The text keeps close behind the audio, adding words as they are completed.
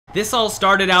This all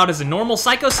started out as a normal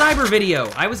Psycho Cyber video.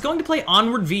 I was going to play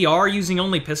Onward VR using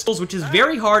only pistols, which is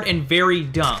very hard and very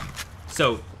dumb.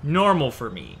 So, normal for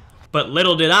me. But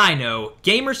little did I know,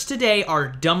 gamers today are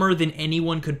dumber than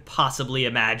anyone could possibly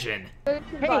imagine. Hey,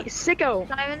 Sicko!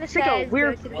 Sicko,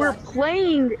 we're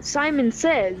playing Simon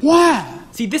Says. Wow!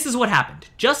 See, this is what happened.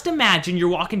 Just imagine you're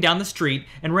walking down the street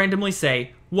and randomly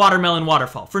say, "Watermelon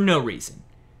Waterfall," for no reason.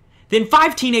 Then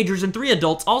 5 teenagers and 3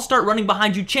 adults all start running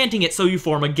behind you chanting it so you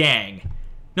form a gang.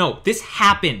 No, this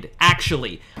happened,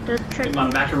 actually. My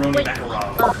macaroni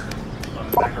Makarov.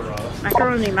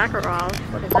 Macaroni Makarov?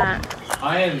 What is that?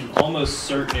 I am almost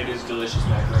certain it is delicious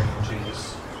macaroni and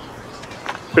cheese.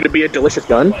 Could it be a delicious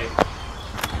gun? Like,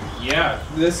 yeah,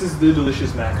 this is the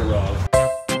delicious Makarov.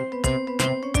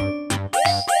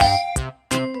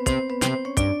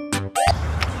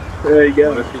 There you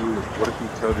go. What if you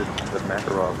toted the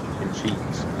Makarovi and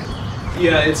Cheese?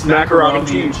 Yeah, it's Makarovi and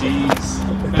and cheese.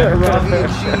 Makarovi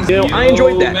and cheese. You know, I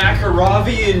enjoyed that.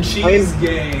 Makaroni and cheese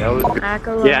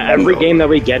game. Yeah, every game that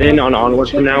we get in on Onward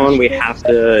from now on, we have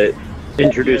to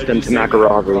introduce them to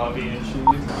Makarovi.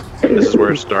 This is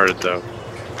where it started, though.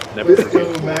 Never forget.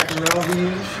 Makaroni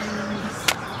and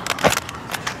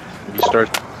cheese. You start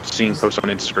seeing posts on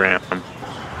Instagram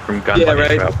from gun Yeah,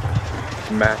 right. shop.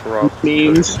 Makarovi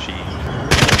Memes. and cheese.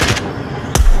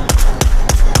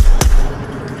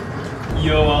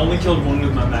 Yo, I only killed one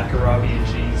with my Makarovi and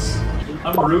cheese.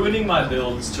 I'm ruining my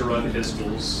builds to run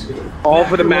pistols. All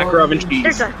for the Makarovi and cheese.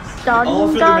 There's a dun All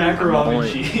for the dun. Makarovi and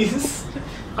cheese.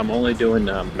 I'm only doing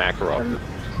Makarovi.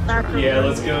 Yeah,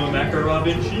 let's go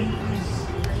Makarovi and cheese.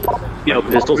 Yo,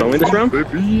 pistols only this round?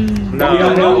 No,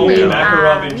 only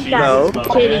Makarovi and cheese. No. my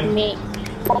Kidding man. me.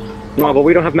 No, but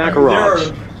we don't have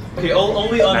Makarovs. Okay,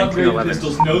 only unupgraded 1911.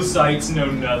 pistols, no sights, no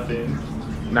nothing.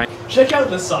 Nine. Check out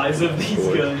the size of these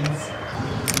guns.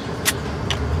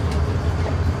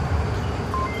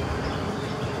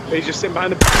 He's just sitting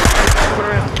behind the... Turn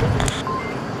around.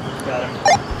 Got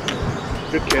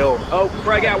him. Good kill. Oh,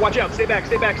 frag out, watch out. Stay back,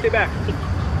 stay back, stay back.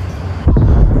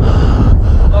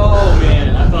 Oh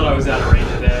man, I thought I was out of range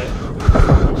of that.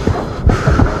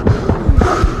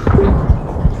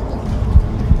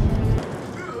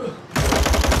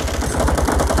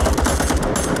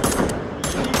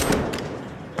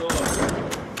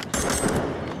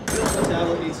 The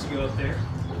tablet needs to go up there.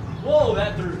 Whoa,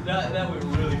 that went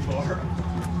really far.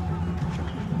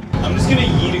 I'm just gonna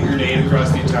yeet a grenade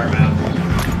across the entire map.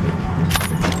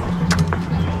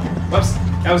 Whoops.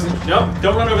 That was nope.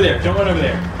 Don't run over there. Don't run over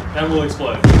there. That will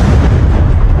explode.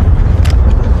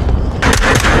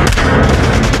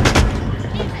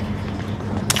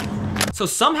 So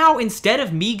somehow, instead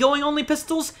of me going only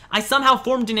pistols, I somehow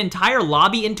formed an entire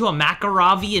lobby into a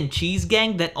Makarovi and Cheese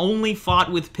gang that only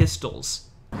fought with pistols.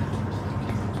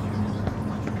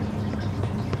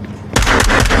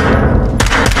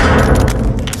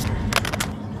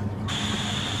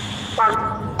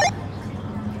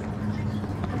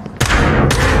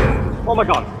 Oh my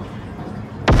god.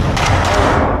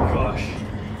 Oh gosh.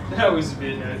 That was a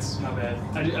bit nuts. My bad.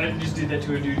 I just did that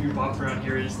to a dude who popped around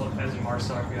here just as a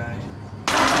Marsoc guy.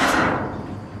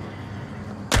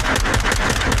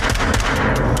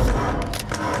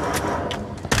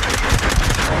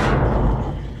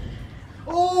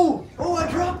 Oh! Oh, I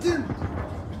dropped him!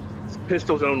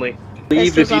 Pistols only.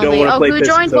 Leave Pistols if you don't only. want to Oh, play who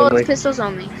pistols joined only. both pistols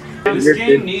only? This You're game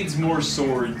good. needs more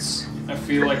swords. I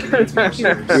feel like it needs more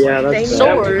swords. Yeah, that's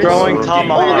Swords. Throwing Or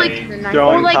tomahawk.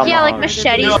 like, yeah, like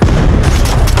machetes. No.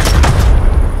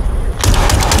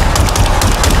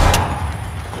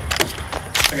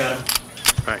 I got him.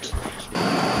 Nice.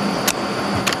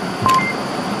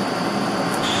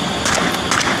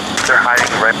 They're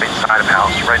hiding right beside of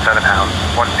house, right side of house.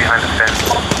 One's behind the fence,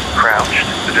 crouched,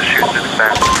 so just shoot through the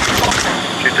fence.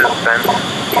 Shoot to the fence,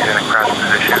 he's in a crouched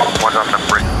position. One's on the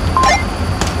brick.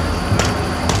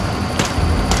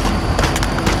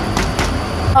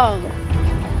 Oh.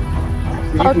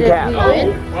 Oh, did we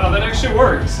win? Wow, that actually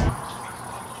works.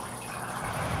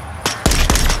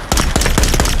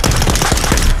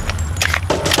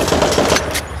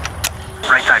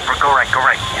 Right side, go right, go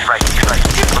right. He's right, he's right.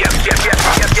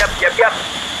 Yep.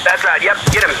 That's right, yep,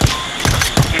 get him.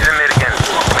 He's in mid again.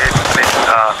 Mid,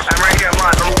 I'm right here, I'm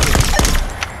on.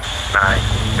 Nice,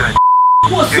 good.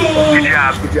 What's up? Good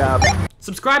job. Good job.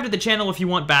 Subscribe to the channel if you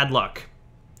want bad luck.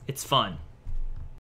 It's fun.